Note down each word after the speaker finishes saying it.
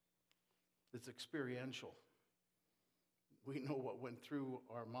it's experiential. We know what went through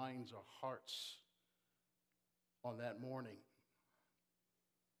our minds, our hearts on that morning,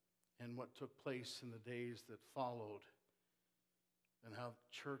 and what took place in the days that followed, and how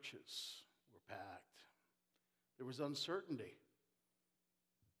churches were packed. There was uncertainty.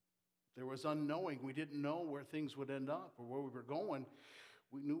 There was unknowing. We didn't know where things would end up or where we were going.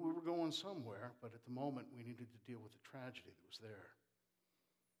 We knew we were going somewhere, but at the moment we needed to deal with the tragedy that was there.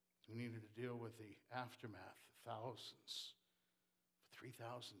 We needed to deal with the aftermath. Thousands,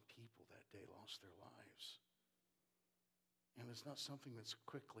 3,000 people that day lost their lives. And it's not something that's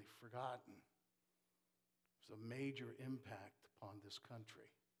quickly forgotten. It was a major impact upon this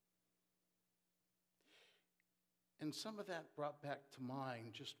country. And some of that brought back to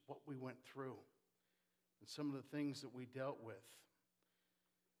mind just what we went through and some of the things that we dealt with.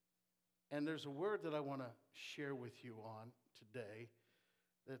 And there's a word that I want to share with you on today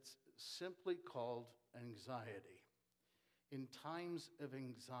that's simply called anxiety. In times of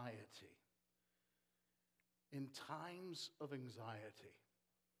anxiety. In times of anxiety.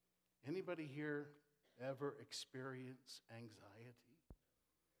 Anybody here ever experience anxiety?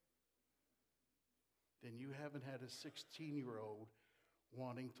 Then you haven't had a 16-year-old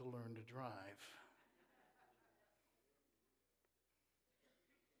wanting to learn to drive.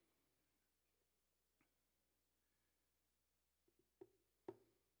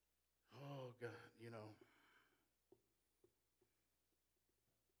 Oh, God,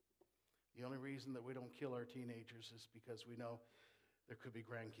 the only reason that we don't kill our teenagers is because we know there could be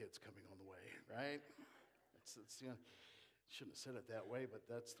grandkids coming on the way, right? It's shouldn't have said it that way, but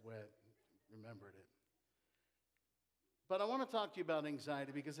that's the way I remembered it. But I want to talk to you about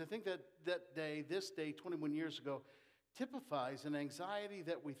anxiety because I think that this day, 21 years ago, typifies an anxiety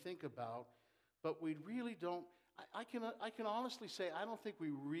that we think about, but we really don't. I can honestly say I don't think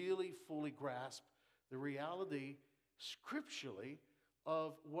we really fully grasp the reality scripturally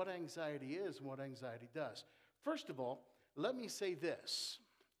of what anxiety is and what anxiety does. First of all, let me say this.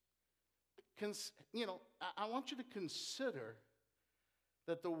 I want you to consider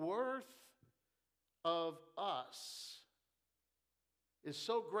that the worth of us is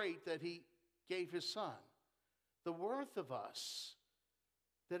so great that he gave his son. The worth of us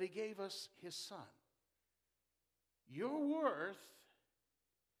that he gave us his son. Your worth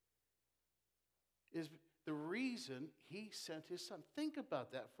is the reason he sent his son. Think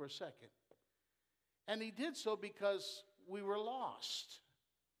about that for a second. And he did so because we were lost.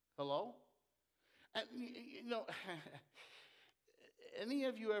 Hello? And any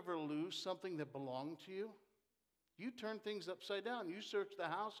of you ever lose something that belonged to you? You turn things upside down. You search the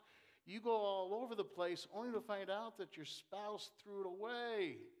house. You go all over the place only to find out that your spouse threw it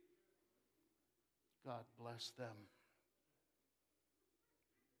away. God bless them.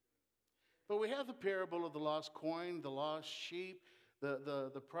 But we have the parable of the lost coin, the lost sheep,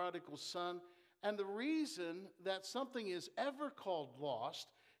 the prodigal son. And the reason that something is ever called lost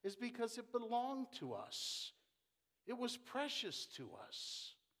is because it belonged to us. It was precious to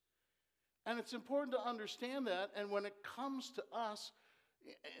us. And it's important to understand that. And when it comes to us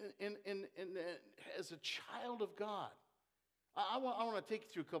as a child of God, I want to take you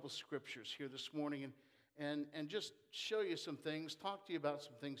through a couple of scriptures here this morning and just show you some things, talk to you about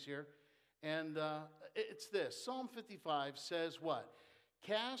some things here. And it's this. Psalm 55 says what?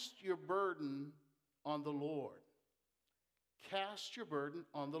 Cast your burden on the Lord. Cast your burden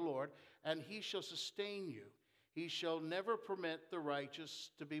on the Lord, and he shall sustain you. He shall never permit the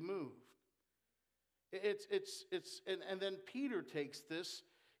righteous to be moved. And then Peter takes this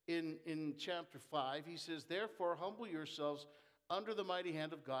in chapter 5. He says, therefore, humble yourselves under the mighty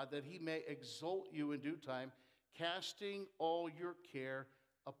hand of God, that he may exalt you in due time, casting all your care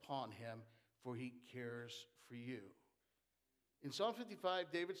upon him, for he cares for you. In Psalm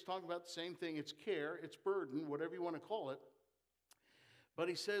 55, David's talking about the same thing. It's care, it's burden, whatever you want to call it. But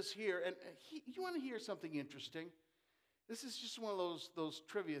he says here, and you want to hear something interesting? This is just one of those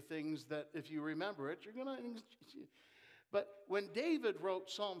trivia things that if you remember it, you're going to... But when David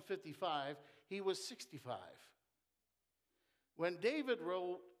wrote Psalm 55, he was 65. When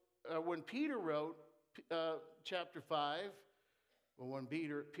Peter wrote chapter 5, when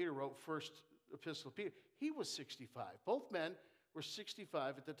Peter wrote first epistle of Peter, he was 65. Both men were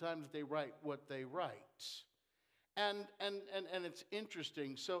 65 at the time that they write what they write. And it's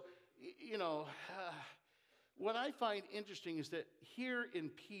interesting. So, what I find interesting is that here in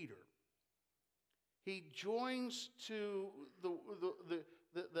Peter, he joins to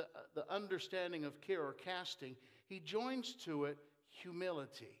the understanding of care or casting, he joins to it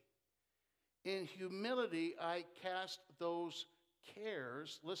humility. In humility, I cast those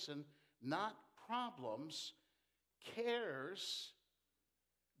cares, listen, not problems, cares.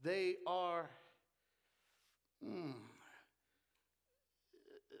 They are,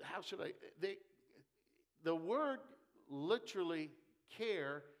 how should I, the word literally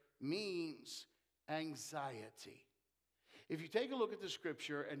in means anxiety. If you take a look at the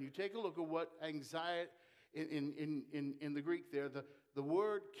scripture and you take a look at what anxiety, in the Greek there, the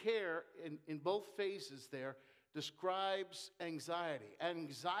word care in both phases there describes anxiety.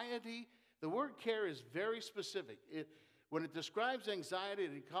 Anxiety, the word care is very specific. When it describes anxiety,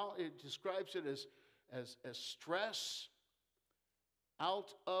 it describes it as stress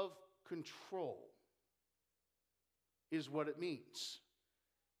out of control is what it means.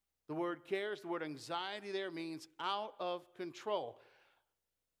 The word cares, the word anxiety there means out of control.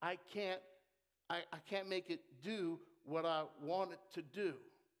 I can't make it do what I want it to do.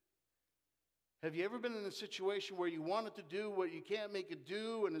 Have you ever been in a situation where you want it to do what you can't make it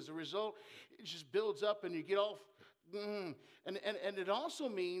do, and as a result, it just builds up and you get off? And it also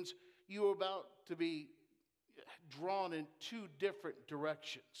means you're about to be drawn in two different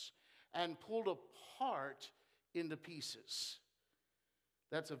directions and pulled apart into pieces.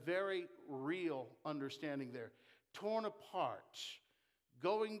 That's a very real understanding there. Torn apart,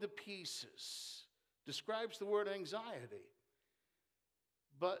 going to pieces, describes the word anxiety.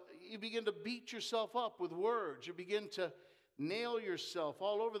 But you begin to beat yourself up with words. You begin to nail yourself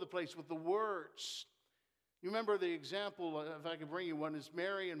all over the place with the words. You remember the example, if I could bring you one, is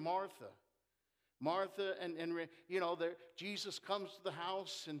Mary and Martha. Martha and Jesus comes to the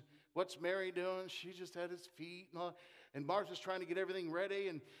house, and what's Mary doing? She just had his feet, and Martha's trying to get everything ready,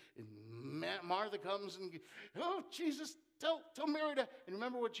 and Martha comes and, oh, Jesus, tell Mary to, and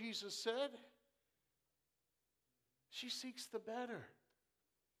remember what Jesus said? She seeks the better.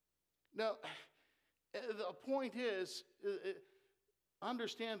 Now, the point is,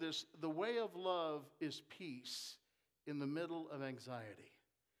 understand this, the way of love is peace in the middle of anxiety.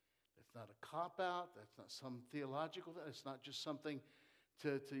 It's not a cop-out, that's not some theological, it's not just something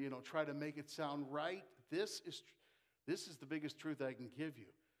to try to make it sound right. This is the biggest truth I can give you.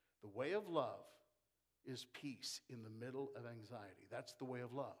 The way of love is peace in the middle of anxiety. That's the way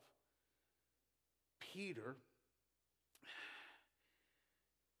of love. Peter,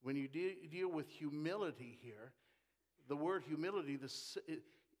 when you deal with humility here, the word humility,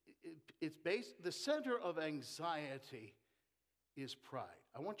 it's based, the center of anxiety is pride.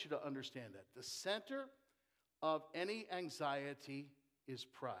 I want you to understand that. The center of any anxiety is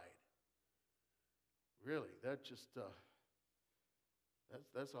pride. Really, that just,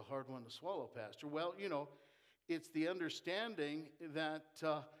 that's a hard one to swallow, Pastor. Well, it's the understanding that,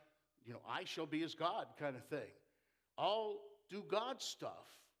 I shall be as God kind of thing. I'll do God's stuff.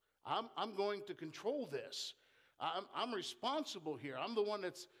 I'm going to control this. I'm responsible here. I'm the one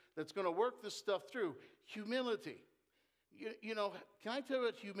that's going to work this stuff through. Humility. Can I tell you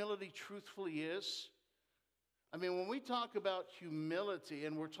what humility truthfully is? I mean, when we talk about humility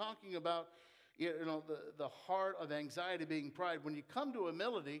and we're talking about, the heart of anxiety being pride, when you come to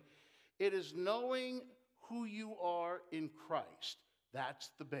humility, it is knowing who you are in Christ. That's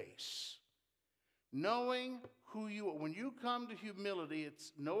the base. Knowing who you are. When you come to humility,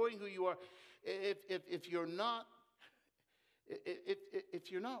 it's knowing who you are. If you're not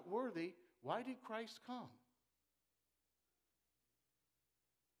worthy, why did Christ come?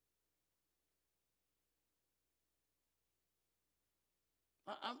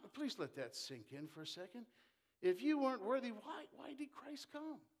 Please let that sink in for a second. If you weren't worthy, why did Christ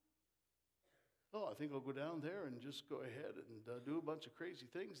come? Oh, I think I'll go down there and just go ahead and do a bunch of crazy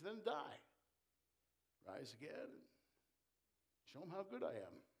things, then die. Rise again and show them how good I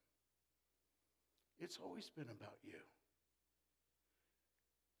am. It's always been about you.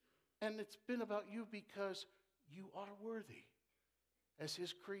 And it's been about you because you are worthy as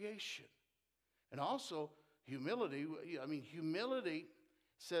his creation. And also, humility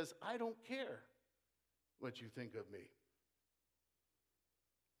says, I don't care what you think of me.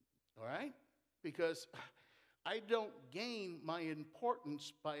 All right? Because I don't gain my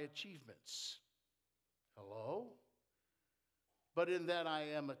importance by achievements. Hello? But in that I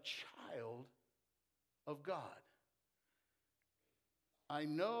am a child of God. I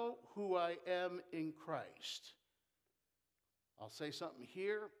know who I am in Christ. I'll say something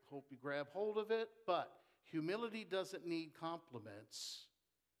here, hope you grab hold of it, but humility doesn't need compliments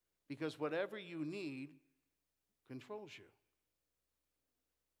because whatever you need controls you.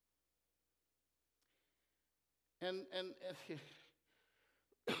 And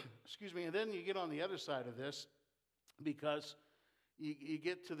excuse me, and then you get on the other side of this because you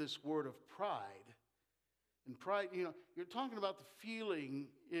get to this word of pride. And pride, you're talking about the feeling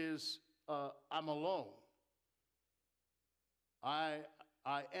is I'm alone. I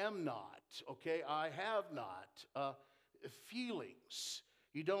am not, okay? I have not. Feelings.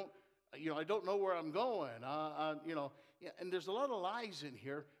 I don't know where I'm going. Yeah, and there's a lot of lies in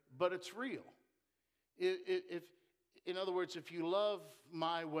here, but it's real. If in other words, if you love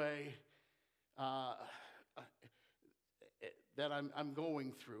my way, that I'm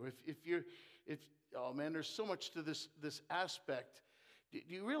going through. Oh man, there's so much to this aspect. Do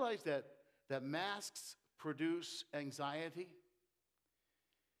you realize that masks produce anxiety?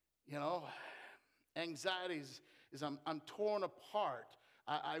 Anxiety is I'm torn apart.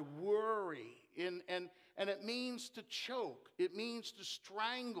 I worry, and it means to choke. It means to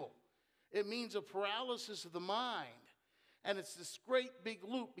strangle. It means a paralysis of the mind. And it's this great big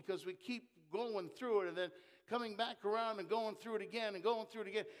loop because we keep going through it and then coming back around and going through it again and going through it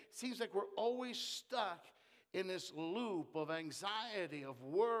again. It seems like we're always stuck in this loop of anxiety, of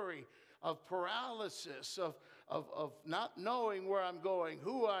worry, of paralysis, of not knowing where I'm going,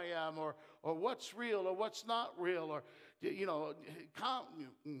 who I am, or what's real or what's not real, or,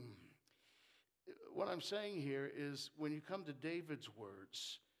 what I'm saying here is when you come to David's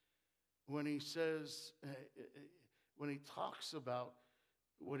words, when he says, when he talks about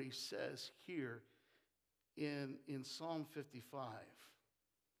what he says here in Psalm 55,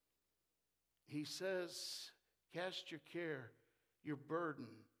 he says, cast your care, your burden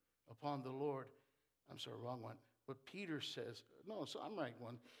upon the Lord. I'm sorry, wrong one. But Peter says, no, so I'm right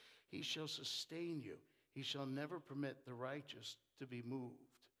one. He shall sustain you. He shall never permit the righteous to be moved.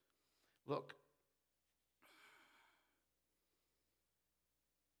 Look,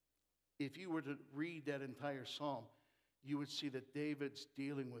 if you were to read that entire psalm, you would see that David's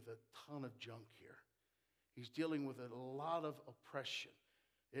dealing with a ton of junk here. He's dealing with a lot of oppression.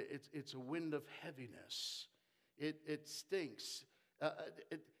 It's a wind of heaviness. It stinks.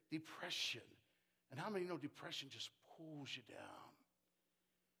 Depression. And how many know depression just pulls you down?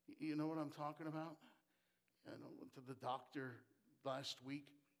 You know what I'm talking about? I went to the doctor last week.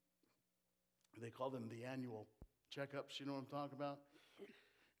 They call them the annual checkups. You know what I'm talking about?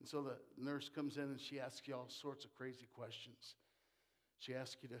 And so the nurse comes in and she asks you all sorts of crazy questions. She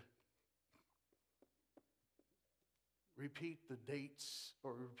asks you to repeat the dates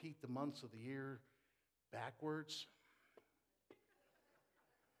or repeat the months of the year backwards.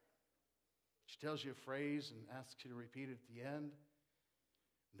 She tells you a phrase and asks you to repeat it at the end.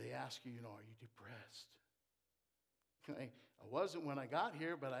 They ask you, are you depressed? I wasn't when I got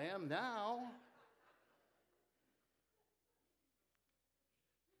here, but I am now.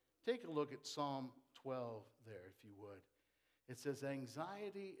 Take a look at Psalm 12 there, if you would. It says,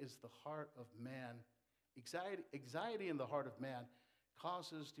 anxiety is the heart of man. Anxiety in the heart of man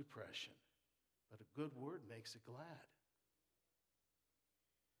causes depression, but a good word makes it glad.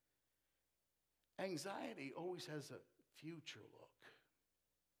 Anxiety always has a future look,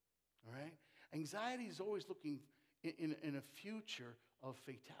 all right? Anxiety is always looking in a future of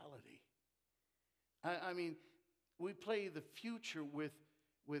fatality. I mean, we play the future with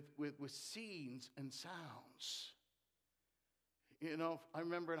scenes and sounds. I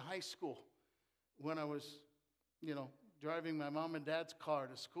remember in high school when I was, driving my mom and dad's car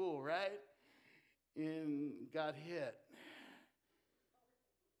to school, right? And got hit.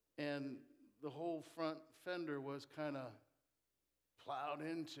 And the whole front fender was kind of plowed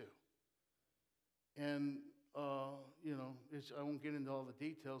into. And, I won't get into all the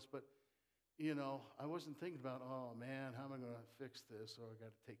details, but, I wasn't thinking about, oh, man, how am I going to fix this? Or I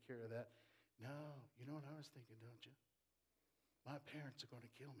got to take care of that. No, you know what I was thinking, don't you? My parents are going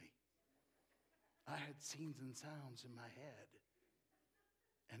to kill me. I had scenes and sounds in my head,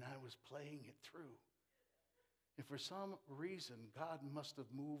 and I was playing it through. And for some reason, God must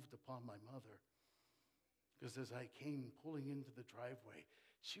have moved upon my mother, because as I came pulling into the driveway,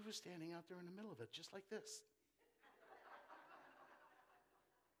 she was standing out there in the middle of it, just like this.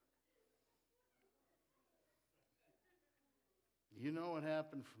 You know what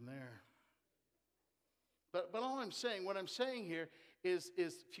happened from there. But all I'm saying, what I'm saying here is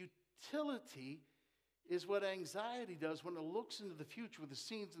futility is what anxiety does when it looks into the future with the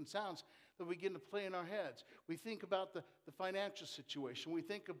scenes and sounds that we begin to play in our heads. We think about the financial situation. We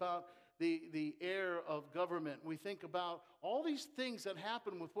think about the air of government. We think about all these things that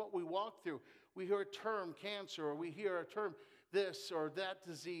happen with what we walk through. We hear a term, cancer, or we hear a term, this or that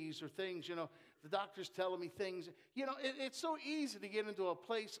disease or things, the doctor's telling me things. It's so easy to get into a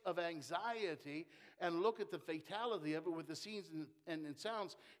place of anxiety and look at the fatality of it with the scenes and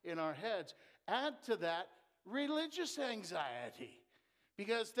sounds in our heads. Add to that religious anxiety,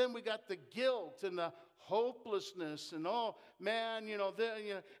 because then we got the guilt and the hopelessness and, oh man,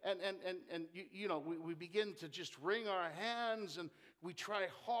 we begin to just wring our hands, and we try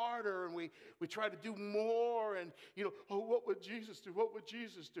harder, and we try to do more, and oh, what would Jesus do? What would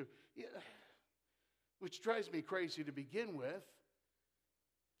Jesus do? Yeah. Which drives me crazy to begin with.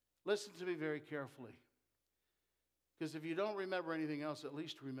 Listen to me very carefully, because if you don't remember anything else, at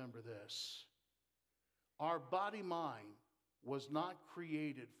least remember this. Our body-mind was not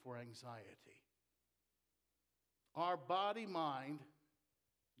created for anxiety. Our body-mind,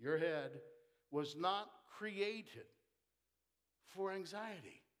 your head, was not created for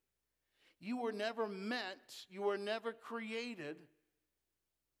anxiety. You were never created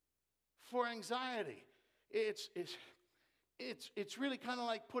for anxiety. It's really kind of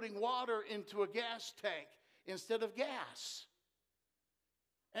like putting water into a gas tank instead of gas.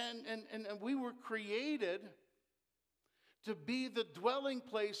 And we were created to be the dwelling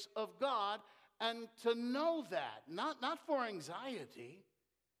place of God, and to know that, not for anxiety.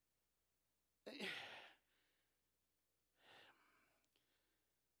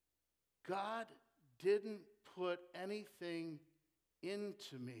 God didn't put anything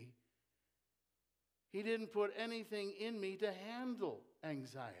into me. He didn't put anything in me to handle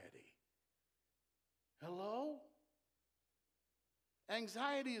anxiety. Hello?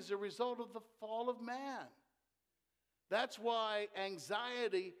 Anxiety is a result of the fall of man. That's why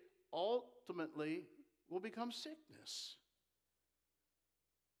anxiety ultimately will become sickness.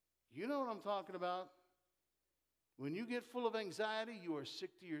 You know what I'm talking about? When you get full of anxiety, you are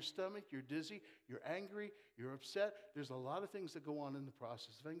sick to your stomach, you're dizzy, you're angry, you're upset. There's a lot of things that go on in the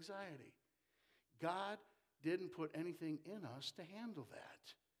process of anxiety. God didn't put anything in us to handle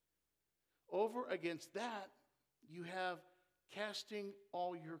that. Over against that, you have casting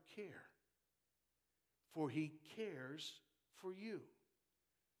all your care, for he cares for you.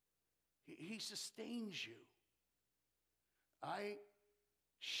 He sustains you. I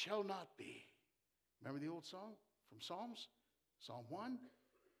shall not be. Remember the old song from Psalms? Psalm 1.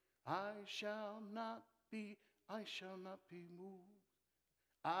 I shall not be moved.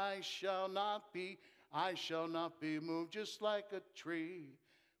 I shall not be moved, just like a tree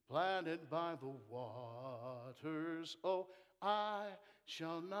planted by the waters. Oh, I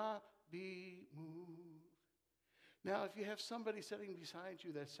shall not be moved. Now, if you have somebody sitting beside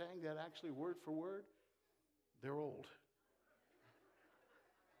you that sang that actually word for word, they're old.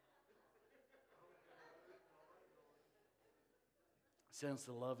 Sense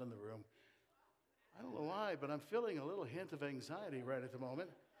the love in the room. I don't know why, but I'm feeling a little hint of anxiety right at the moment.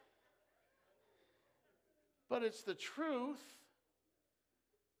 But it's the truth.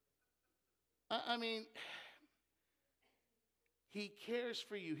 I mean, he cares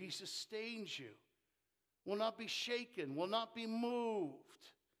for you. He sustains you. Will not be shaken, will not be moved.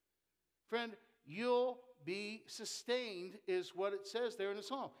 Friend, you'll be sustained is what it says there in the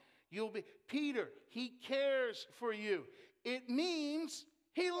psalm. You'll be, Peter, he cares for you. It means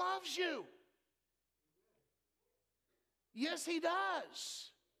he loves you. Yes, he does.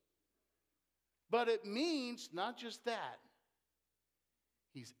 But it means not just that.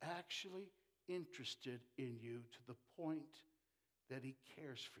 He's actually interested in you to the point that he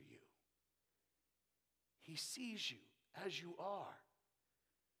cares for you. He sees you as you are.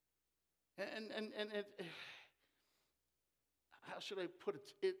 And how should I put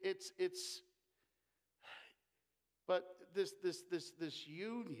it? But this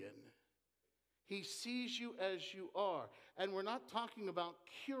union, he sees you as you are. And we're not talking about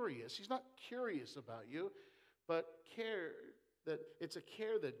curious. He's not curious about you, but care, that it's a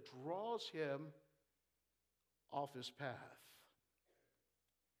care that draws him off his path.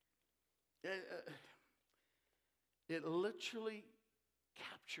 It literally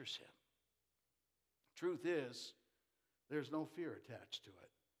captures him. Truth is, there's no fear attached to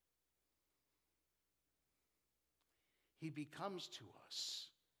it. He becomes to us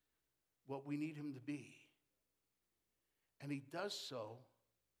what we need him to be. And he does so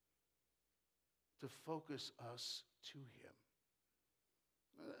to focus us to him.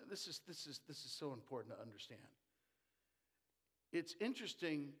 This is so important to understand. It's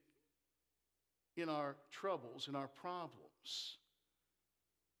interesting in our troubles, in our problems,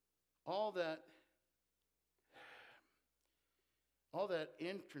 all that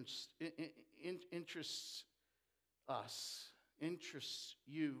interests us, interests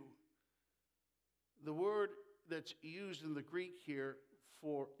you. The word that's used in the Greek here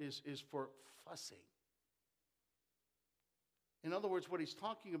is for fussing. In other words, what he's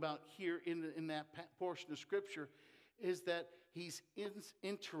talking about here in that portion of Scripture is that he's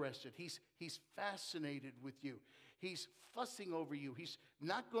interested. He's fascinated with you. He's fussing over you. He's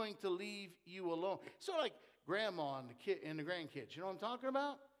not going to leave you alone. So like grandma and the kid and the grandkids. You know what I'm talking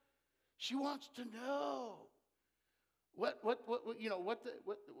about? She wants to know what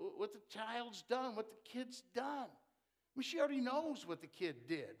the child's done, what the kid's done. I mean, she already knows what the kid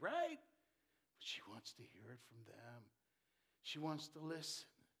did, right? But she wants to hear it from them. She wants to listen.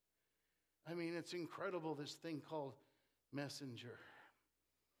 I mean, it's incredible, this thing called Messenger.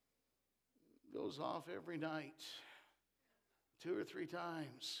 Goes off every night, 2 or 3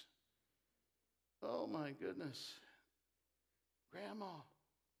 times. Oh my goodness. Grandma.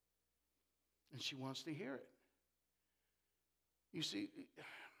 And she wants to hear it. You see,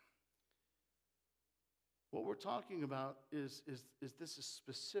 what we're talking about is this is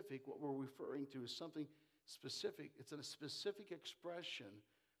specific. What we're referring to is something specific. It's a specific expression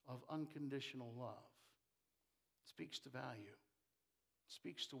of unconditional love. It speaks to value. It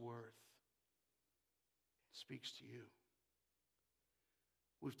speaks to worth. It speaks to you.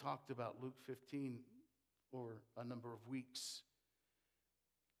 We've talked about Luke 15 over a number of weeks.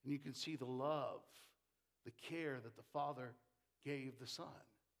 And you can see the love, the care that the Father gave the Son.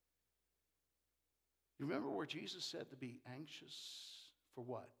 You remember where Jesus said to be anxious for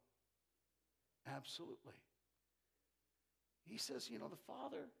what? Absolutely. He says, the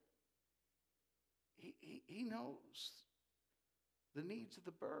Father, he knows the needs of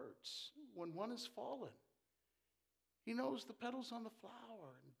the birds when one has fallen. He knows the petals on the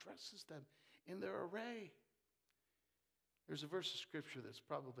flower and dresses them in their array. There's a verse of Scripture that's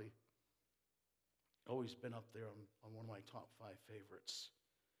probably always been up there on one of my top 5 favorites.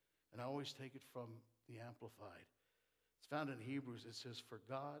 And I always take it from the Amplified. It's found in Hebrews. It says,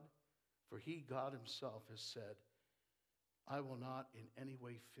 For he, God himself, has said, I will not in any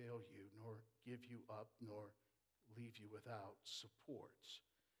way fail you, nor give you up, nor leave you without support.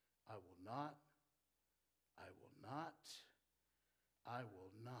 I will not, I will not, I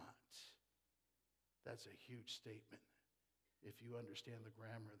will not. That's a huge statement if you understand the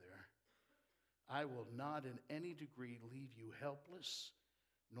grammar there. I will not in any degree leave you helpless,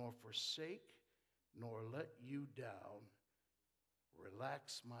 nor forsake, nor let you down.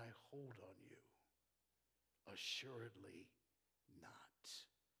 Relax my hold on you. Assuredly not.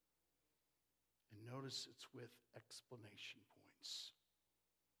 And notice it's with explanation points.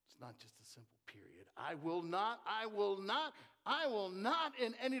 It's not just a simple period. I will not, I will not, I will not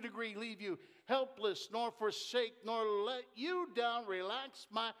in any degree leave you helpless, nor forsake, nor let you down. Relax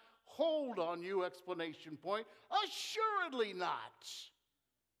my hold on you, explanation point. Assuredly not.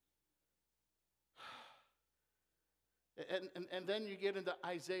 And then you get into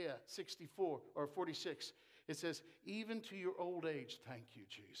Isaiah 64 or 46. It says, even to your old age, thank you,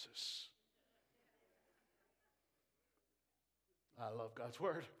 Jesus. I love God's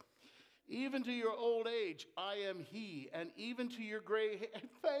word. Even to your old age, I am he. And even to your gray hair,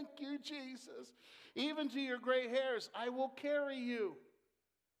 thank you, Jesus. Even to your gray hairs, I will carry you.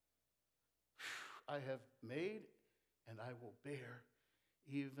 I have made and I will bear.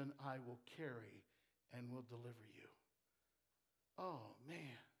 Even I will carry and will deliver you. Oh, man.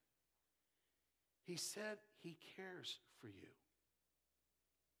 He said he cares for you,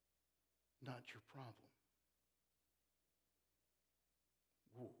 not your problem.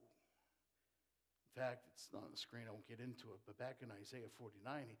 Whoa. In fact, it's not on the screen. I won't get into it. But back in Isaiah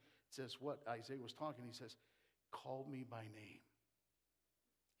 49, it says what? Isaiah was talking. He says, call me by name.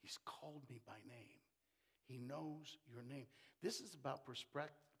 He's called me by name. He knows your name. This is about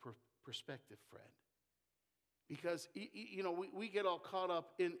perspective, friend. Because, we get all caught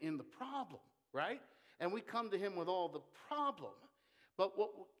up in the problem, right? And we come to him with all the problem. But what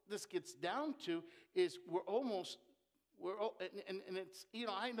this gets down to is and it's,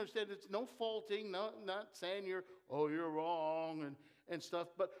 I understand it's no faulting, not saying you're wrong and stuff.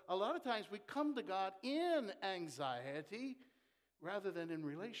 But a lot of times we come to God in anxiety rather than in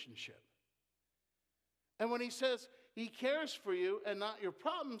relationship. And when he says he cares for you and not your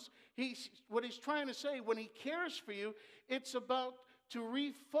problems, what he's trying to say, when he cares for you, it's about to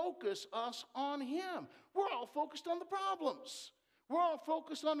refocus us on him. We're all focused on the problems. We're all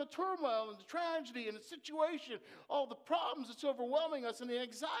focused on the turmoil and the tragedy and the situation, all the problems that's overwhelming us and the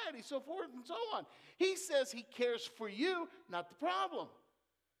anxiety, so forth and so on. He says he cares for you, not the problem.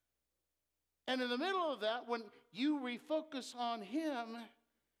 And in the middle of that, when you refocus on him,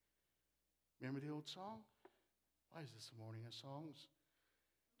 remember the old song? Why is this a morning of songs?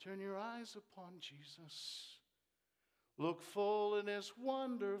 Turn your eyes upon Jesus. Look full in his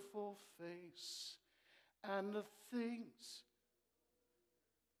wonderful face, and the things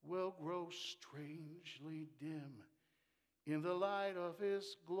will grow strangely dim in the light of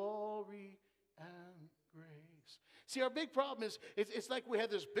his glory and grace. See, our big problem is it's like we have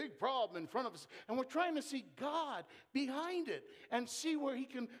this big problem in front of us, and we're trying to see God behind it and see where he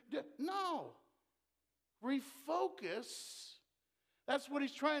can do. No. Refocus. That's what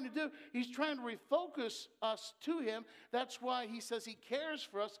he's trying to do. He's trying to refocus us to him. That's why he says he cares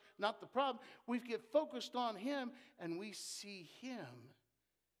for us, not the problem. We get focused on him, and we see him.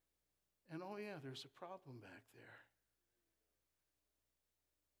 And oh yeah, there's a problem back there.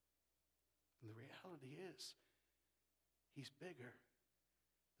 And the reality is, he's bigger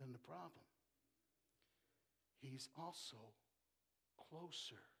than the problem. He's also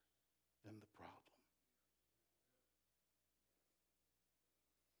closer than the problem.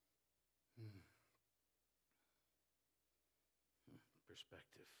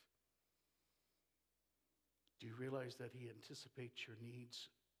 Perspective. Do you realize that he anticipates your needs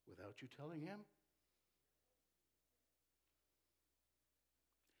without you telling him?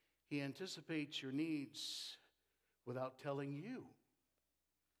 He anticipates your needs without telling you.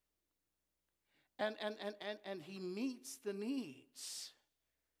 And he meets the needs.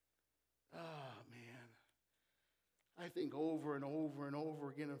 Oh, man. I think over and over and over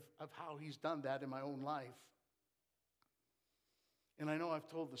again of how he's done that in my own life. And I know I've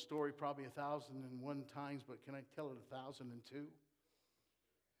told the story probably 1,001 times, but can I tell it 1,002?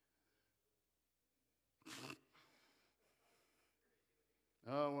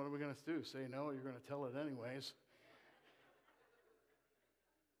 Oh, what are we going to do? Say no, you're going to tell it anyways.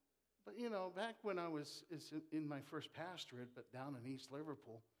 But you know, back when I was in my first pastorate, but down in East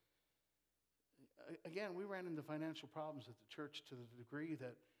Liverpool, again, we ran into financial problems at the church to the degree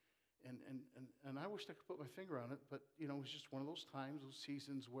that, and I wish I could put my finger on it, but you know, it was just one of those times, those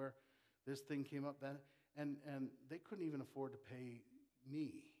seasons where this thing came up, and they couldn't even afford to pay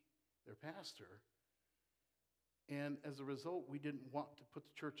me, their pastor. And as a result, we didn't want to put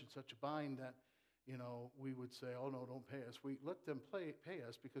the church in such a bind that, you know, we would say, oh, no, don't pay us. We let them pay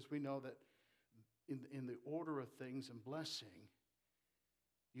us because we know that in the order of things and blessing,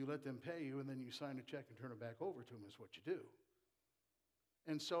 you let them pay you and then you sign a check and turn it back over to them is what you do.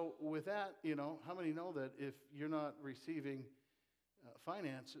 And so with that, you know, how many know that if you're not receiving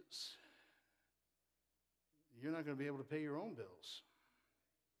finances, you're not going to be able to pay your own bills?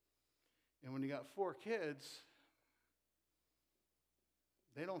 And when you got 4 kids,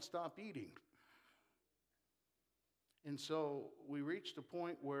 they don't stop eating. And so we reached a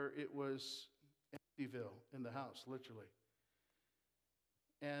point where it was emptyville in the house, literally.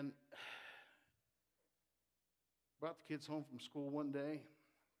 And brought the kids home from school one day.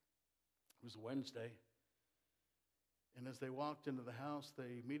 It was a Wednesday. And as they walked into the house,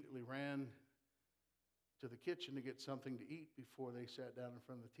 they immediately ran to the kitchen to get something to eat before they sat down in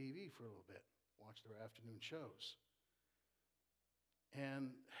front of the TV for a little bit, watched their afternoon shows.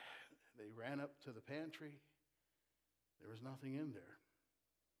 And they ran up to the pantry. There was nothing in there.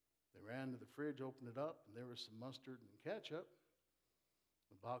 They ran to the fridge, opened it up, and there was some mustard and ketchup,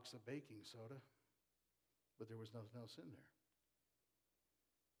 a box of baking soda, but there was nothing else in there.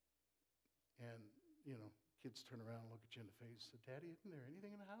 And, you know, kids turn around and look at you in the face and say, Daddy, isn't there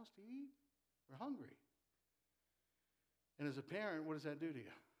anything in the house to eat? We're hungry. And as a parent, what does that do to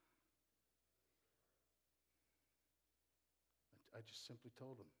you? I just simply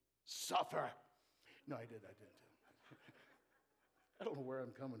told them, suffer. No, I didn't. I don't know where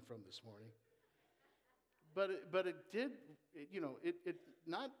I'm coming from this morning. But it did, you know,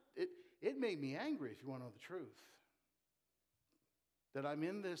 it made me angry, if you want to know the truth, that I'm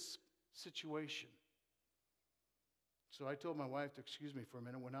in this situation. So I told my wife to excuse me for a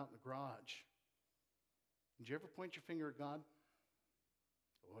minute, went out in the garage. Did you ever point your finger at God?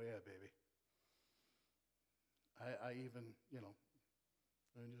 Oh, yeah, baby. I even, you know,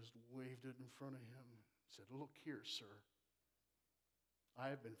 I just waved it in front of him. Said, look here, sir. I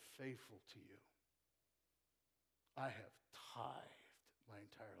have been faithful to you. I have tithed my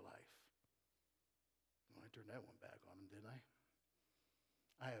entire life. Well, I turned that one back on him, didn't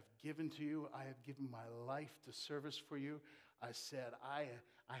I? I have given to you. I have given my life to service for you. I said, I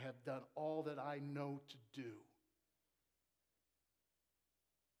have done all that I know to do.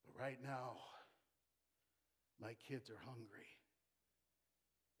 But right now, my kids are hungry,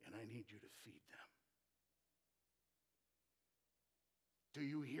 and I need you to feed them. Do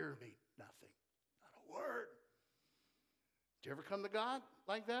you hear me? Nothing. Not a word. Do you ever come to God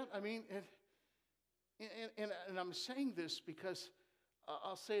like that? I mean, and I'm saying this because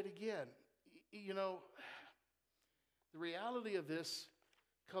I'll say it again. You know, the reality of this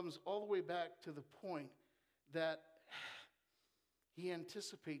comes all the way back to the point that he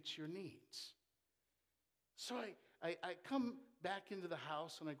anticipates your needs. So I come back into the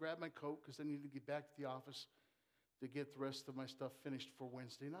house and I grab my coat because I need to get back to the office to get the rest of my stuff finished for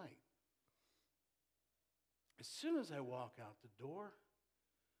Wednesday night. As soon as I walk out the door,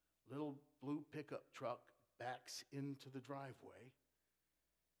 little blue pickup truck backs into the driveway,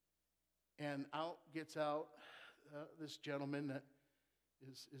 and gets out this gentleman that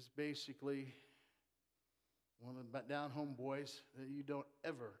is basically one of the down-home boys that you don't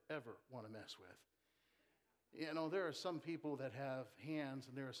ever want to mess with. You know, there are some people that have hands,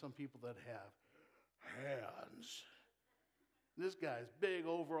 and there are some people that have hands. This guy's big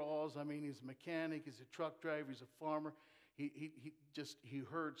overalls. I mean, he's a mechanic, he's a truck driver, he's a farmer. He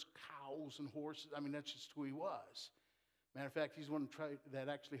herds cows and horses. I mean, that's just who he was. Matter of fact, he's one that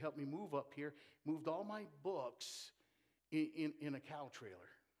actually helped me move up here, moved all my books in a cow trailer.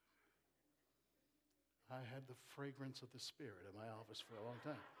 I had the fragrance of the Spirit in my office for a long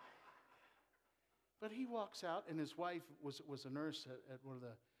time. But he walks out, and his wife was a nurse at one of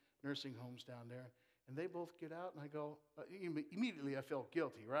the nursing homes down there, and they both get out, and I go, immediately I felt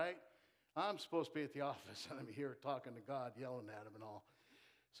guilty, right? I'm supposed to be at the office, and I'm here talking to God, yelling at him and all.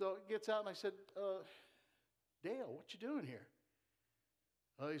 So he gets out, and I said, Dale, what you doing here?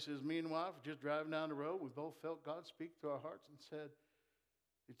 He says, me and the wife were just driving down the road. We both felt God speak to our hearts and said,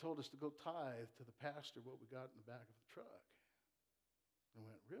 he told us to go tithe to the pastor what we got in the back of the truck. I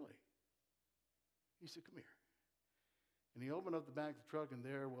went, really? He said, come here. And he opened up the back of the truck, and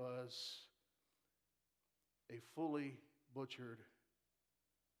there was a fully butchered,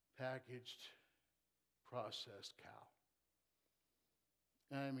 packaged, processed cow.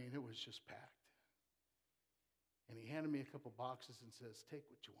 I mean, it was just packed. And he handed me a couple boxes and says, take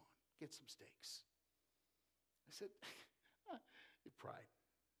what you want. Get some steaks. I said, pride.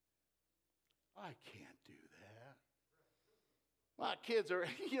 I can't do that. My kids are,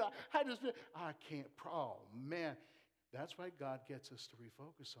 I can't. Oh, man. That's why God gets us to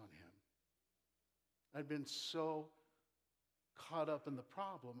refocus on him. I'd been so caught up in the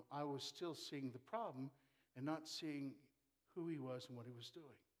problem, I was still seeing the problem and not seeing who he was and what he was doing.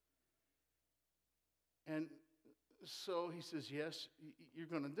 And so he says, yes, you're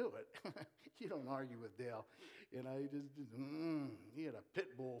going to do it. You don't argue with Dale. You know, he had a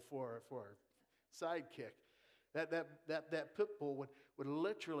pit bull for a sidekick. That pit bull would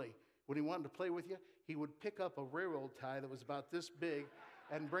literally, when he wanted to play with you, he would pick up a railroad tie that was about this big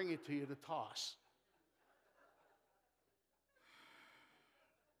and bring it to you to toss.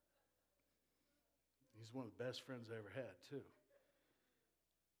 He's one of the best friends I ever had, too.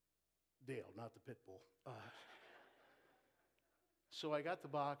 Dale, not the pit bull. So I got the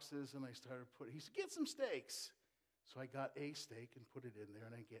boxes, and I started he said, get some steaks. So I got a steak and put it in there,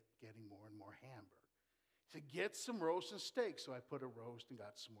 and I getting more and more hamburger. He said, get some roast and steak. So I put a roast and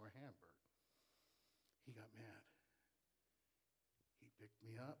got some more hamburger. He got mad. He picked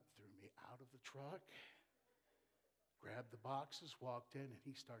me up, threw me out of the truck, grabbed the boxes, walked in, and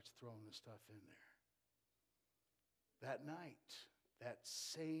he starts throwing the stuff in there. That night, that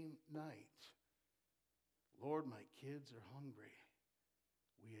same night, Lord, my kids are hungry.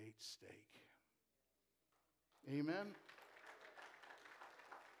 We ate steak. Amen?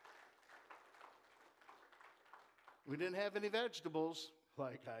 We didn't have any vegetables,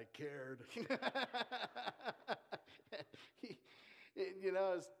 like I cared.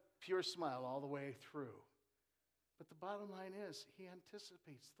 It's pure smile all the way through. But the bottom line is, he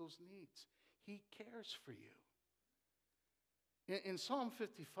anticipates those needs. He cares for you. In Psalm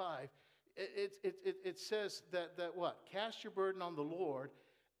 55, it says that what? Cast your burden on the Lord,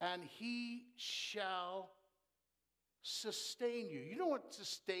 and he shall sustain you. You know what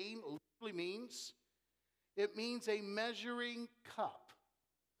sustain literally means? It means a measuring cup.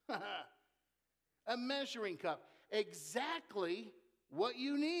 A measuring cup. Exactly what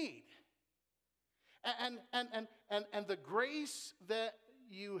you need. And the grace that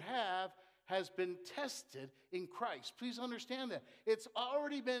you have has been tested in Christ. Please understand that. It's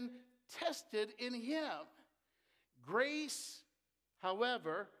already been tested in him. Grace,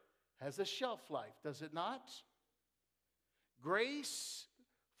 however, has a shelf life, does it not? Grace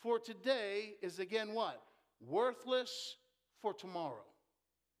for today is again what? Worthless for tomorrow.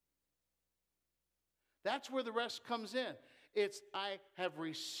 That's where the rest comes in. It's, I have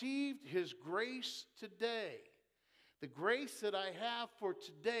received his grace today. The grace that I have for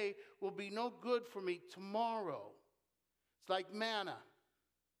today will be no good for me tomorrow. It's like manna.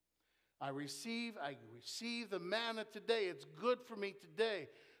 I receive the manna today. It's good for me today.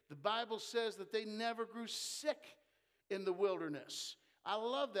 The Bible says that they never grew sick in the wilderness. I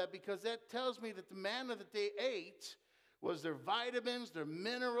love that because that tells me that the manna that they ate was their vitamins, their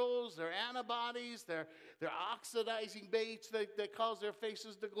minerals, their antibodies, their oxidizing baits that cause their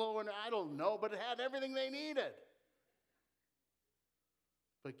faces to glow. And I don't know, but it had everything they needed.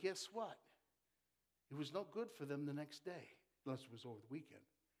 But guess what? It was no good for them the next day, unless it was over the weekend.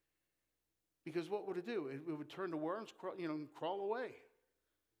 Because what would it do? It would turn to worms, crawl away.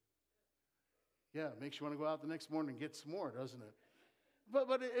 Yeah, it makes you want to go out the next morning and get some more, doesn't it?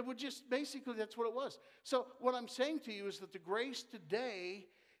 But it would just, basically, that's what it was. So what I'm saying to you is that the grace today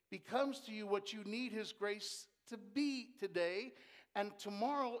becomes to you what you need His grace to be today. And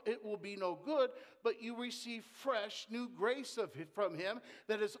tomorrow it will be no good, but you receive fresh, new grace from Him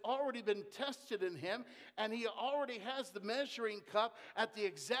that has already been tested in Him. And He already has the measuring cup at the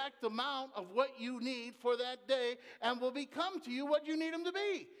exact amount of what you need for that day, and will become to you what you need Him to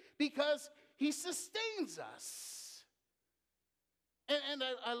be, because He sustains us. And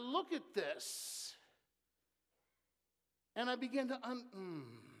I look at this, and I begin to,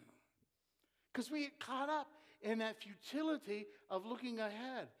 because we get caught up in that futility of looking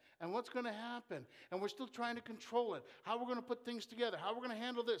ahead and what's going to happen. And we're still trying to control it. How we're going to put things together. How we're going to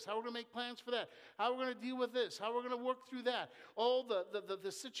handle this. How we're going to make plans for that. How we're going to deal with this. How we're going to work through that. Oh,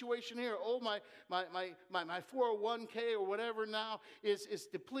 the situation here. Oh, my 401k or whatever now is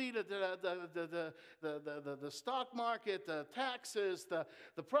depleted. The stock market, the taxes, the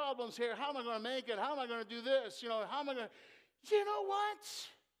problems here. How am I going to make it? How am I going to do this? How am I going to... You know what?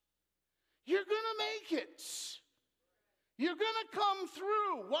 You're going to make it. You're going to come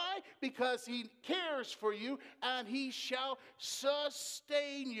through. Why? Because He cares for you, and He shall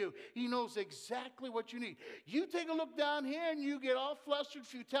sustain you. He knows exactly what you need. You take a look down here and you get all flustered,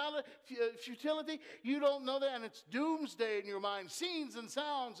 futility. You don't know that, and it's doomsday in your mind. Scenes and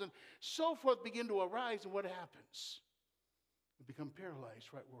sounds and so forth begin to arise, and what happens? We become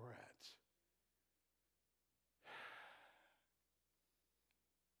paralyzed right where we're at.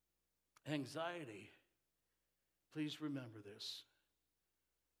 Anxiety, please remember this,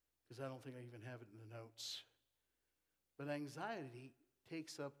 because I don't think I even have it in the notes. But anxiety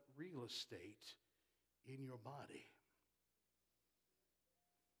takes up real estate in your body.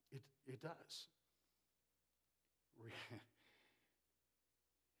 It does.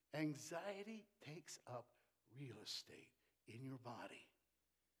 Anxiety takes up real estate in your body.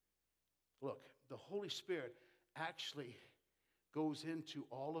 Look, the Holy Spirit actually goes into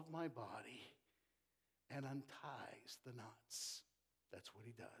all of my body and unties the knots. That's what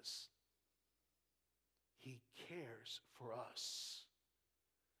He does. He cares for us.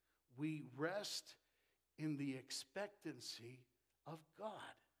 We rest in the expectancy of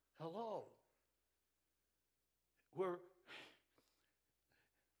God. Hello.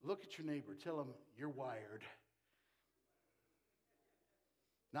 Look at your neighbor. Tell him, you're wired.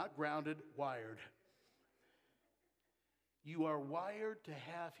 Not grounded, wired. You are wired to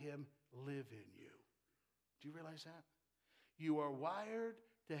have Him live in you. Do you realize that? You are wired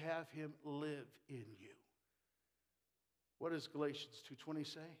to have Him live in you. What does Galatians 2:20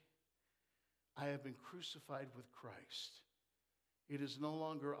 say? I have been crucified with Christ. It is no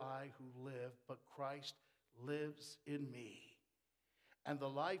longer I who live, but Christ lives in me. And the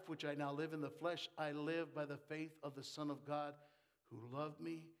life which I now live in the flesh, I live by the faith of the Son of God, who loved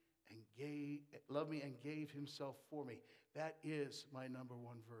me and gave Himself for me. That is my number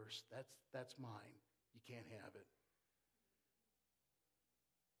one verse. That's mine. You can't have it.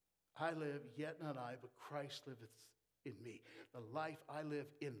 I live, yet not I, but Christ liveth in me. The life I live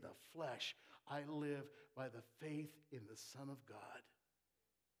in the flesh, I live by the faith in the Son of God,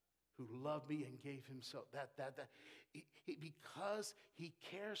 who loved me and gave Himself. Because He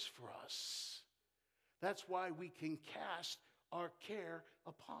cares for us. That's why we can cast our care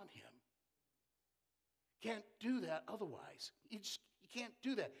upon Him. Can't do that otherwise. You can't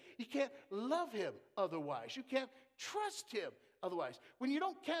do that. You can't love Him otherwise. You can't trust Him otherwise. When you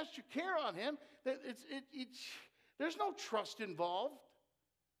don't cast your care on Him, there's no trust involved.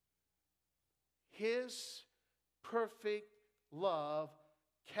 His perfect love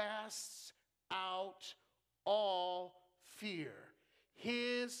casts out all fear.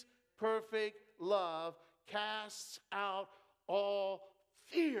 His perfect love casts out all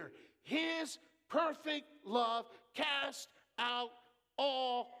fear. His perfect love casts out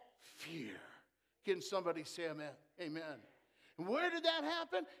all fear. Can somebody say amen? Amen. And where did that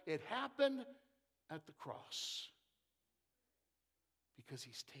happen? It happened at the cross. Because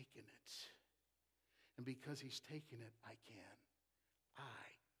He's taken it. And because He's taken it, I can.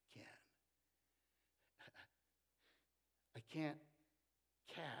 I can't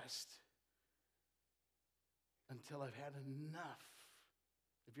cast until I've had enough.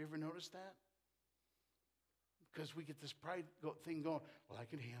 Have you ever noticed that? Because we get this pride thing going. Well, I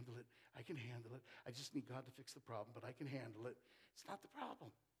can handle it. I can handle it. I just need God to fix the problem, but I can handle it. It's not the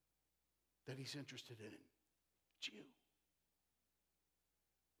problem. that he's interested in. It's you.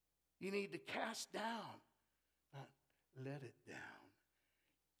 You need to cast down, not let it down.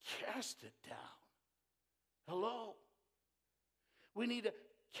 Cast it down. Hello? We need to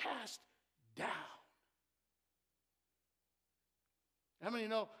cast down. How many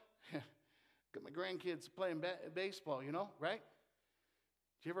know? Got my grandkids playing baseball, right?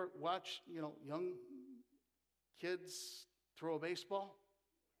 Do you ever watch, young kids throw a baseball?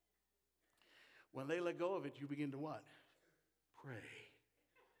 When they let go of it, you begin to what? Pray.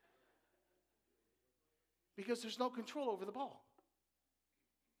 Because there's no control over the ball.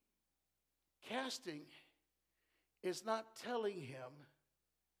 Casting is not telling him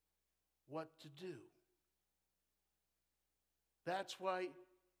what to do. That's why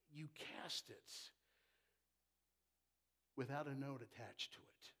you cast it without a note attached to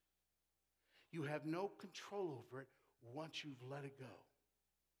it. You have no control over it once you've let it go.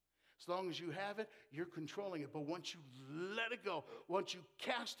 As long as you have it, you're controlling it. But once you let it go, once you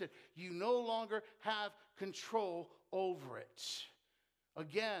cast it, you no longer have control over it.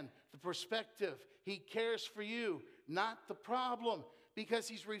 Again, the perspective. He cares for you, not the problem, because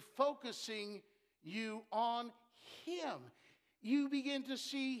he's refocusing you on him. You begin to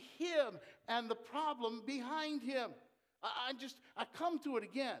see him and the problem behind him. I come to it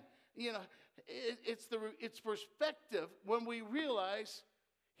again. It's perspective when we realize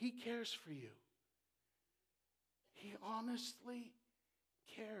he cares for you. He honestly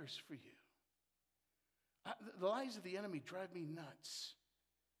cares for you. The lies of the enemy drive me nuts.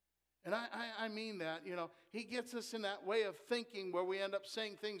 And I mean that, he gets us in that way of thinking where we end up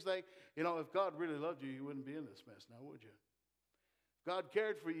saying things like, if God really loved you, you wouldn't be in this mess now, would you? If God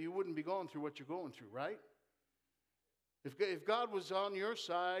cared for you, you wouldn't be going through what you're going through, right? If God was on your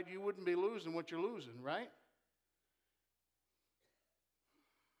side, you wouldn't be losing what you're losing, right?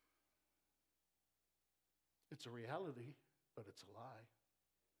 It's a reality, but it's a lie.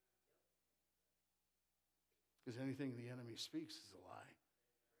 Because anything the enemy speaks is a lie.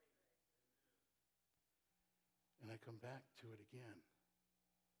 And I come back to it again.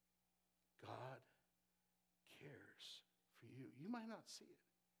 God cares for you. You might not see it.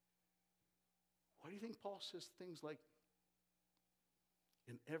 Why do you think Paul says things like,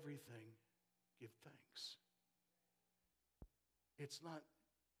 in everything, give thanks? It's not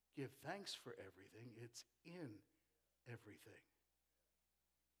give thanks for everything, it's in everything.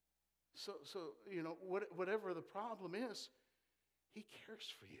 So whatever the problem is, he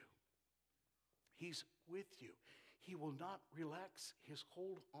cares for you. He's with you. He will not relax his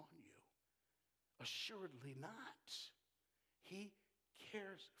hold on you. Assuredly not. He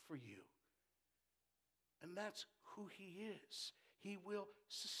cares for you. And that's who he is. He will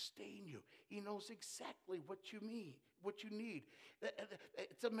sustain you. He knows exactly what you need.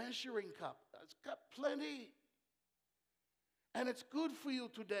 It's a measuring cup. It's got plenty. And it's good for you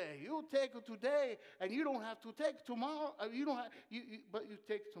today. You take it today, and you don't have to take tomorrow. But you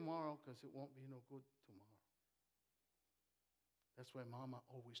take tomorrow because it won't be no good tomorrow. That's why Mama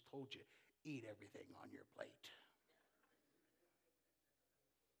always told you, eat everything on your plate.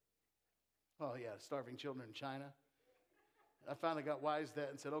 Oh yeah, starving children in China. I finally got wise to that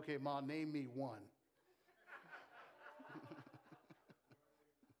and said, okay, Ma, name me one.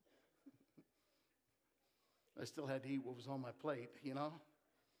 I still had to eat what was on my plate,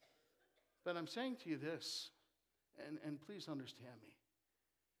 But I'm saying to you this, and please understand me,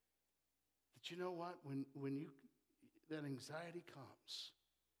 that you know what? When that anxiety comes,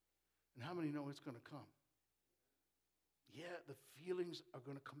 and how many know it's going to come? Yeah, the feelings are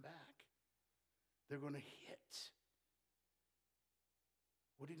going to come back. They're going to hit.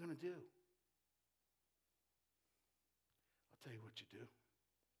 What are you going to do? I'll tell you what you do.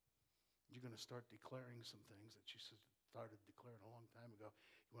 You're going to start declaring some things that you started declaring a long time ago.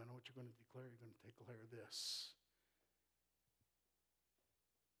 You want to know what you're going to declare? You're going to declare this.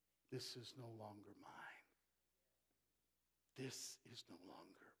 This is no longer mine. This is no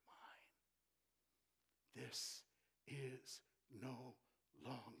longer mine. This is no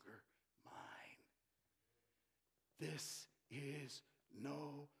longer mine. This is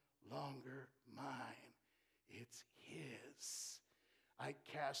no longer mine. It's his. I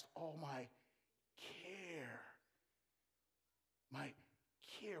cast all my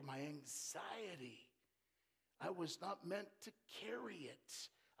my anxiety. I was not meant to carry it.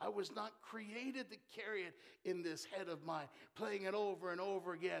 I was not created to carry it in this head of mine, playing it over and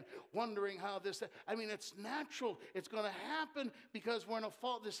over again, wondering how this, it's natural. It's going to happen because we're in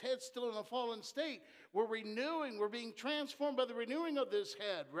this head's still in a fallen state. We're renewing, we're being transformed by the renewing of this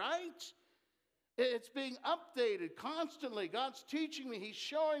head, right? It's being updated constantly. God's teaching me. He's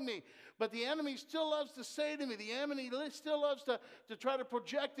showing me. But the enemy still loves to say to me, the enemy still loves to try to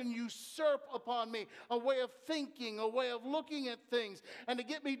project and usurp upon me a way of thinking, a way of looking at things, and to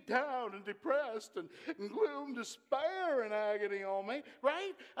get me down and depressed and gloom, despair, and agony on me,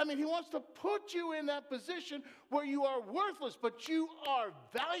 right? I mean, he wants to put you in that position where you are worthless, but you are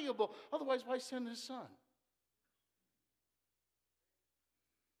valuable. Otherwise, why send his son?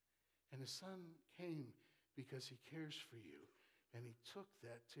 And his son came because he cares for you, and he took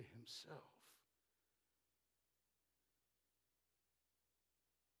that to himself.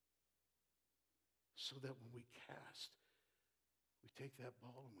 So that when we cast, we take that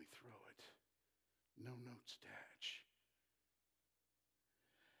ball and we throw it. No notes attached.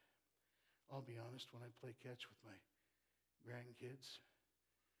 I'll be honest, when I play catch with my grandkids,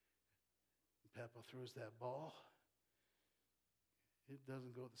 Papa throws that ball, it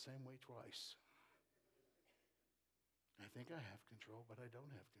doesn't go the same way twice. I think I have control, but I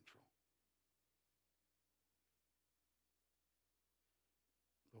don't have control.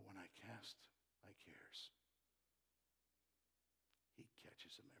 But when I cast my cares, he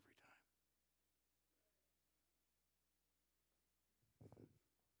catches them every time.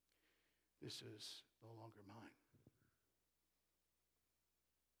 This is no longer mine.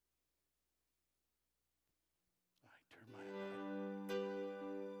 I turn my head.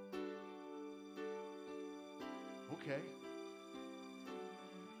 Okay.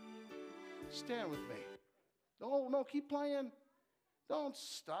 Stand with me. No, keep playing. Don't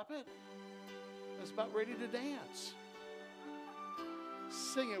stop it. It's about ready to dance.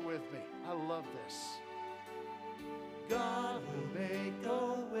 Sing it with me. I love this. God will make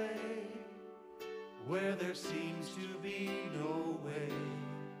a way where there seems to be no way.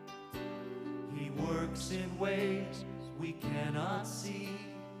 He works in ways we cannot see.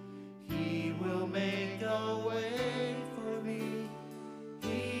 He will make a way for me.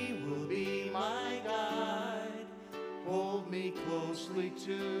 He will be my guide. Hold me closely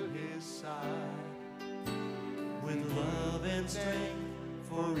to his side. With love and strength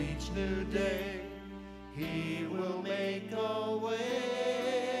for each new day, he will make a way.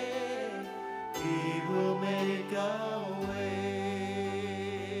 He will make a way.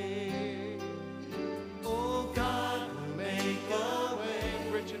 Oh, God will make a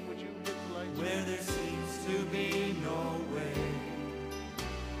way. Richard, would you hit the lights? Where there seems to be no way.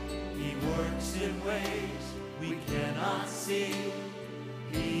 He works in ways we cannot see.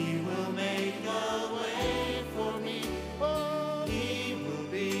 He will make a way for me. Oh, he will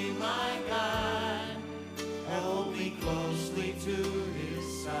be my guide. Hold me closely to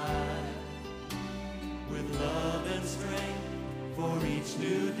his side. With love and strength for each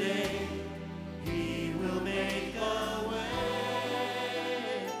new day, he will make a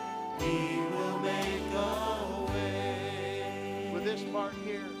way. He will make a way. With this part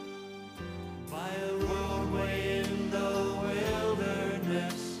here. By a roadway in the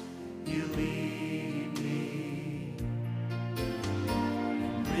wilderness, you lead me.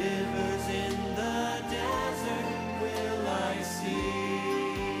 Rivers in the desert will I see.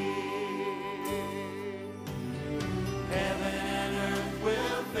 Heaven and earth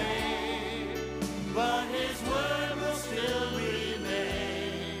will fade, but his word will still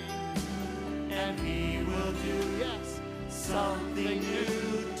remain. And he will do, yes, something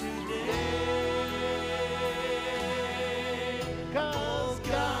new today. Oh,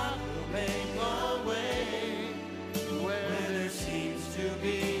 God will make a way where there seems to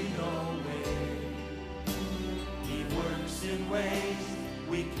be no way. He works in ways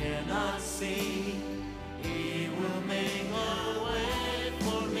we cannot see. He will make a way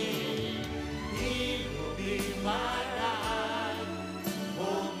for me. He will be my guide.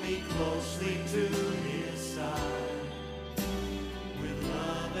 Hold me closely to his side. With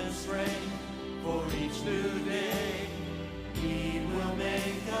love and strength for each new day, he will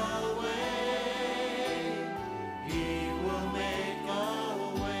make a way. He will make a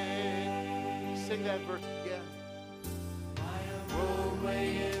way. Sing that verse again. By a roadway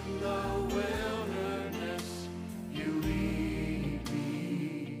in the wilderness, you lead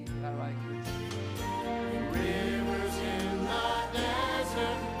me. I like it. Rivers in the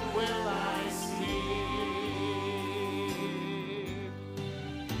desert will I see.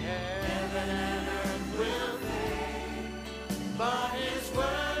 Heaven and earth will fade, but his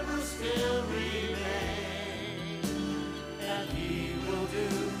word will still remain. And he will do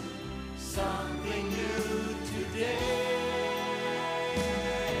something new today.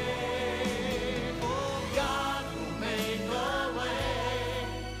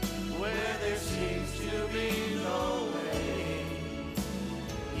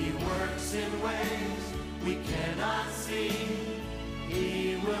 works in ways we cannot see.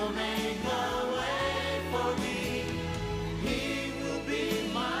 He will make a way for me. He will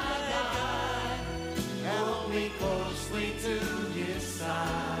be my guide. Hold me closely to his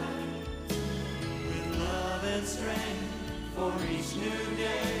side. With love and strength for each new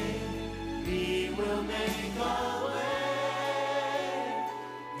day, he will make a way.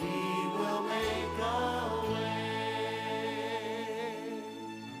 He will make a way.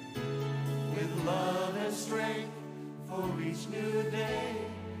 With love and strength for each new day,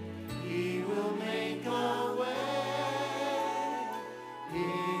 he will make a way.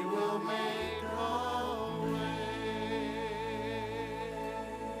 He will make a way.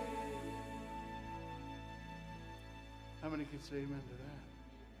 How many can say amen to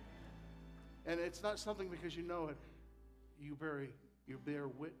that? And it's not something because you know it. You bear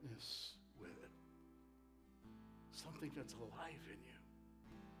witness with it. Something that's alive in you.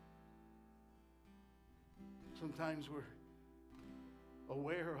 Sometimes we're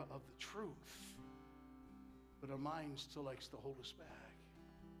aware of the truth, but our mind still likes to hold us back.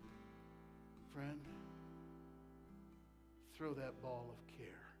 Friend, throw that ball of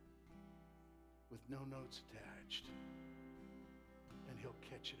care with no notes attached, and he'll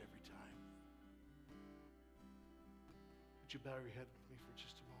catch it every time. Would you bow your head with me for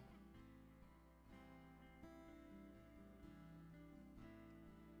just a moment?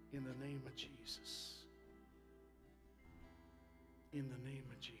 In the name of Jesus. In the name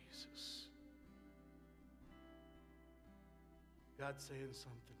of Jesus. God's saying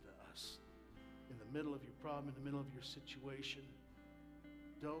something to us. In the middle of your problem, in the middle of your situation,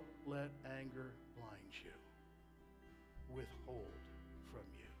 don't let anger blind you. Withhold from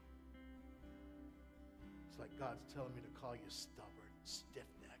you. It's like God's telling me to call you stubborn,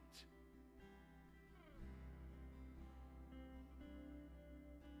 stiff-necked.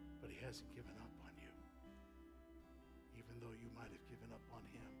 But he hasn't given up on you, even though you might have given up on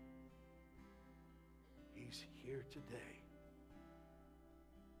him. He's here today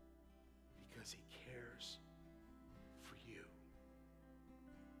because he cares for you.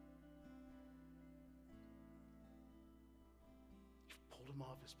 You've pulled him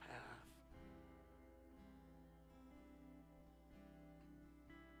off his path.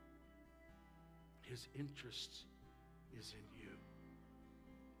 His interest is in you.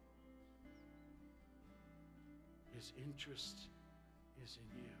 His interest is in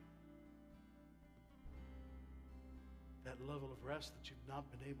you. That level of rest that you've not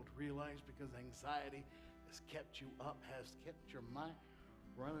been able to realize because anxiety has kept you up, has kept your mind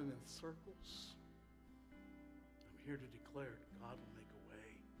running in circles. I'm here to declare God will make a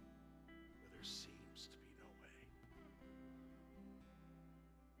way where there seems to be no way.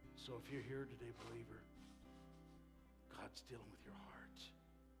 So if you're here today, believer, God's dealing with your heart.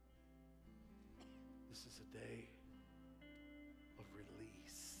 This is a day of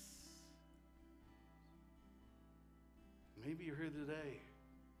release. Maybe you're here today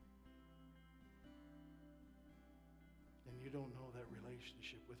and you don't know that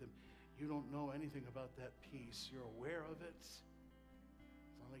relationship with him. You don't know anything about that peace. You're aware of it. It's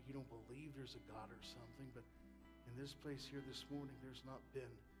not like you don't believe there's a God or something, but in this place here this morning, there's not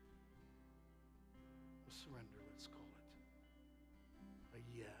been a surrender, let's call it. A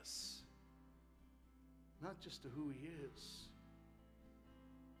yes. Not just to who he is,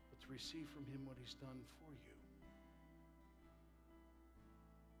 but to receive from him what he's done for you.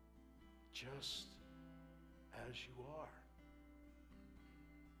 Just as you are.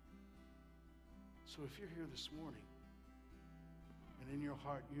 So if you're here this morning, and in your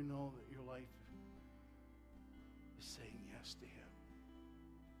heart you know that your life is saying yes to him.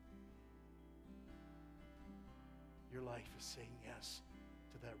 Your life is saying yes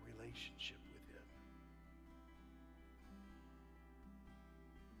to that relationship with him.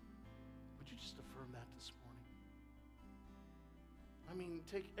 Would you just affirm that this morning? I mean,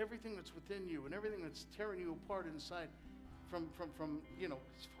 take everything that's within you and everything that's tearing you apart inside from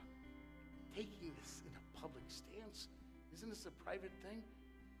taking this in a public stance. Isn't this a private thing?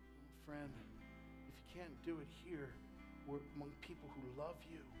 Friend, if you can't do it here, we're among people who love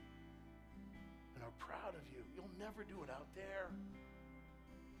you and are proud of you. You'll never do it out there.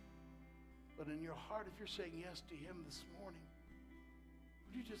 But in your heart, if you're saying yes to him this morning,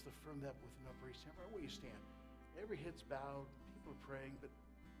 would you just affirm that with an upraised hand? Right where you stand. Every head's bowed, people are praying, but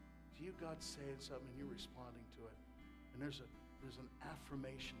to you, God's saying something and you're responding to it. And there's an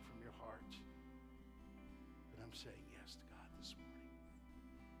affirmation from your heart that I'm saying yes to God this morning.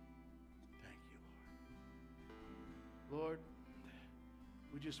 Thank you, Lord. Lord,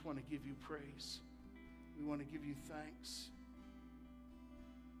 we just want to give you praise. We want to give you thanks.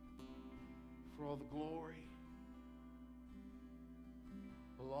 For all the glory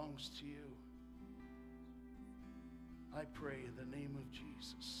belongs to you. I pray in the name of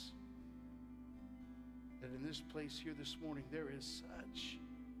Jesus that in this place here this morning there is such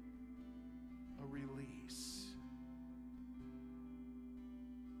a release.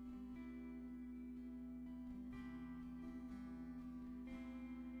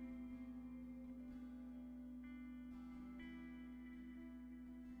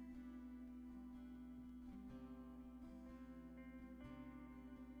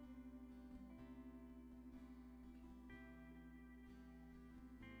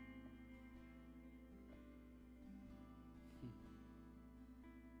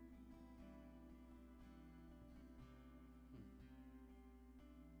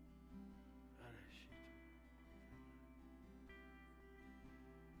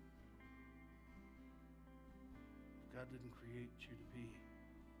 God didn't create you to be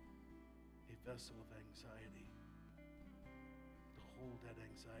a vessel of anxiety, to hold that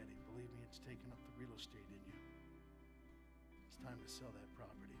anxiety. Believe me, it's taken up the real estate in you. It's time to sell that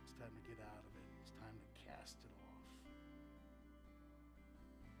property. It's time to get out of it. It's time to cast it off.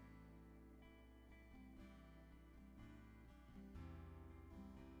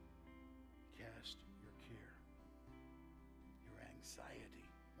 Cast your care, your anxiety.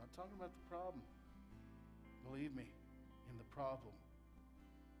 Not talking about the problem. Believe me, in the problem,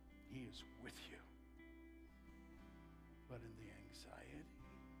 He is with you. But in the anxiety,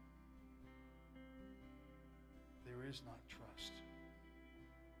 there is not trust.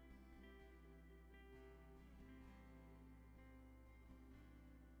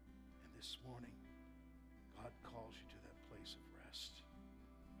 And this morning, God calls you to that place of rest.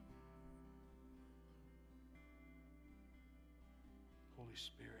 Holy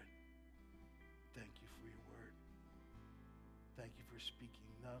Spirit, thank you for your word. Thank you for speaking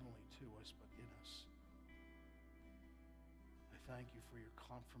not only to us, but in us. I thank you for your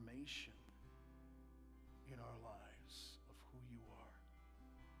confirmation in our lives of who you are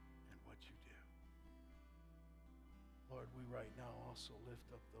and what you do. Lord, we right now also lift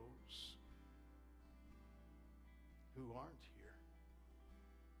up those who aren't here,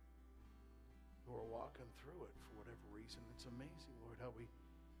 who are walking through it for whatever reason. It's amazing, Lord, how we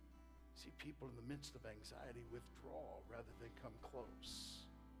see people in the midst of anxiety withdraw rather than come close.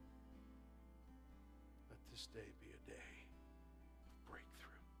 Let this day be a day of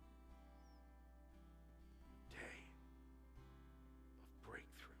breakthrough. Day of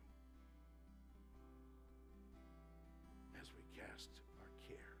breakthrough. As we cast our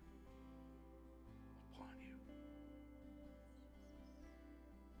care upon you.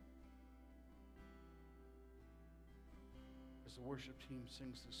 As the worship team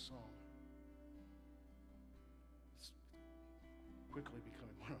sings this song, quickly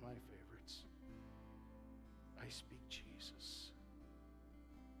becoming one of my favorites. I speak Jesus.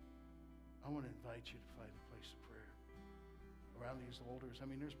 I want to invite you to find a place of prayer around these altars. I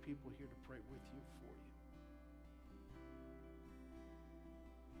mean, there's people here to pray with you, for you.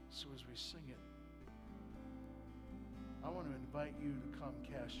 So as we sing it, I want to invite you to come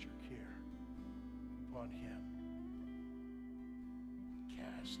cast your care upon Him.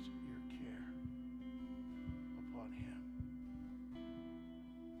 Cast your care upon Him.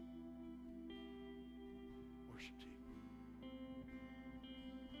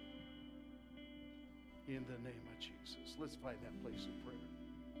 In the name of Jesus. Let's find that place of prayer.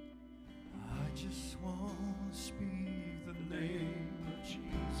 I just want to speak the name of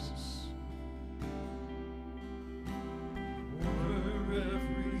Jesus over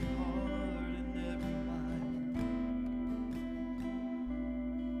every heart and every mind.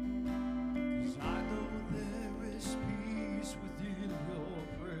 'Cause I know there is peace within your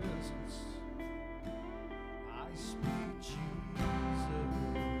presence. I speak Jesus.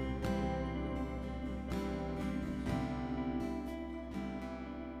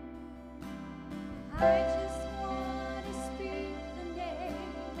 I just